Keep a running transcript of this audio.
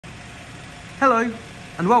Hello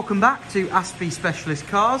and welcome back to Aspie Specialist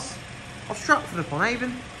Cars of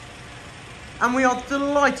Stratford-upon-Avon, and we are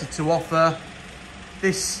delighted to offer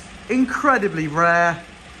this incredibly rare,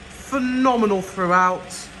 phenomenal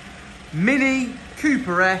throughout Mini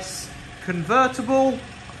Cooper S convertible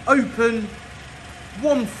open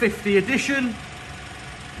 150 edition.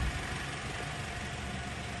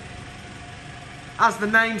 As the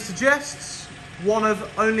name suggests, one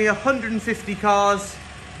of only 150 cars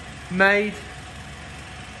made.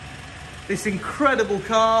 This incredible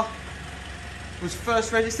car was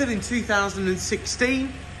first registered in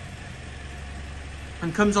 2016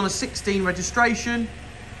 and comes on a 16 registration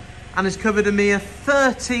and has covered a mere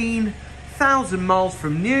 13,000 miles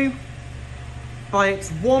from new by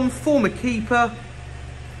its one former keeper.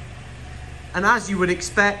 And as you would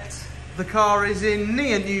expect, the car is in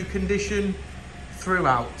near new condition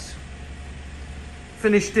throughout.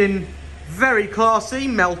 Finished in very classy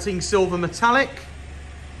melting silver metallic.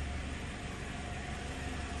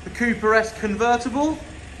 The Cooper S convertible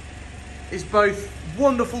is both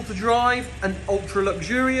wonderful to drive and ultra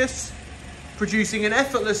luxurious, producing an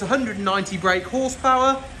effortless 190 brake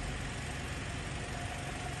horsepower.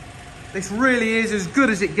 This really is as good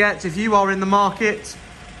as it gets if you are in the market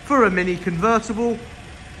for a mini convertible.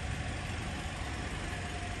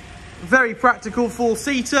 Very practical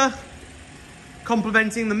four-seater,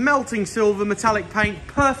 complementing the melting silver metallic paint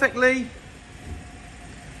perfectly,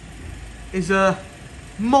 is a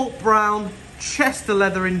malt brown Chester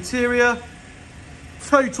leather interior.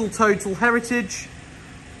 Total heritage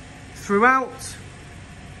throughout.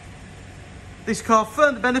 This car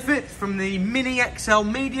further benefits from the Mini XL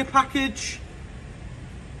media package,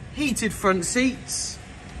 heated front seats,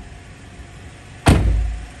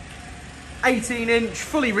 18-inch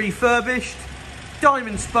fully refurbished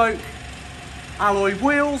diamond spoke alloy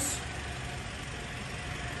wheels,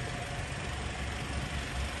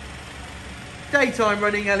 daytime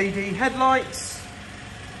running LED headlights,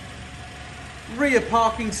 rear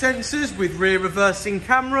parking sensors with rear reversing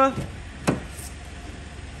camera,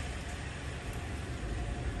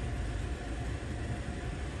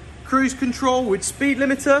 cruise control with speed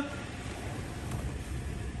limiter,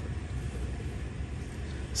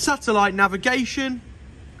 satellite navigation,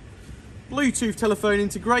 Bluetooth telephone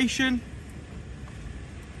integration,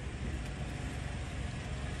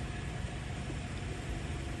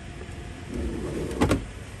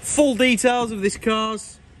 full details of this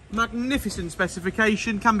car's magnificent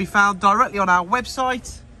specification can be found directly on our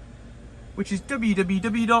website, which is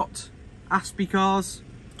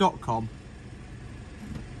www.aspiecars.com.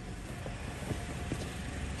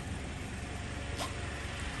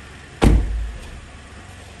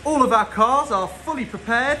 All of our cars are fully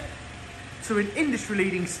prepared to an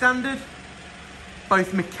industry-leading standard,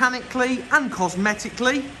 both mechanically and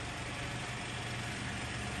cosmetically.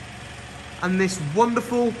 And this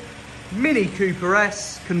wonderful Mini Cooper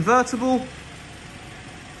S convertible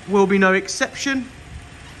will be no exception.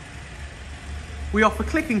 We offer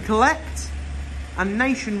click and collect and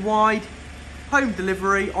nationwide home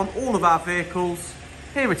delivery on all of our vehicles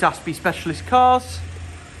here at Aspie Specialist Cars.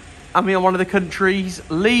 And we are one of the country's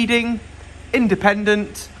leading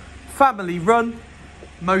independent, family-run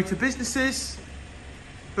motor businesses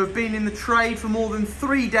who have been in the trade for more than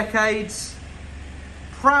 3 decades,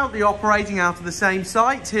 proudly operating out of the same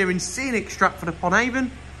site here in scenic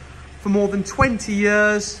Stratford-upon-Avon for more than 20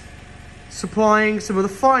 years, supplying some of the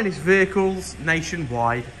finest vehicles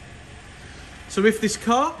nationwide. So if this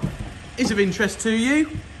car is of interest to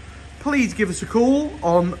you, please give us a call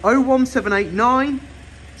on 01789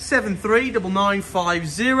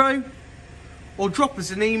 739950 or drop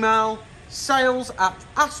us an email,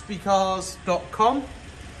 sales@aspiecars.com,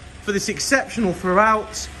 for this exceptional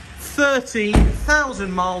throughout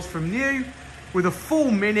 13,000 miles from new with a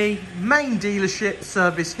full Mini main dealership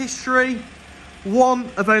service history,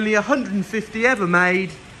 one of only 150 ever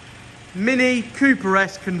made, Mini Cooper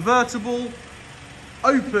S convertible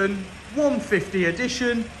open 150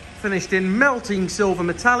 edition, finished in melting silver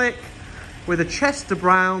metallic with a Chester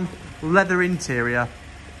brown leather interior.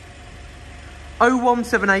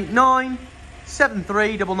 01789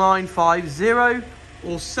 739950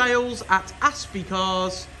 or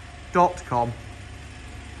sales@aspiecars.com.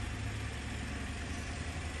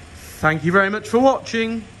 Thank you very much for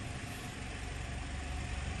watching.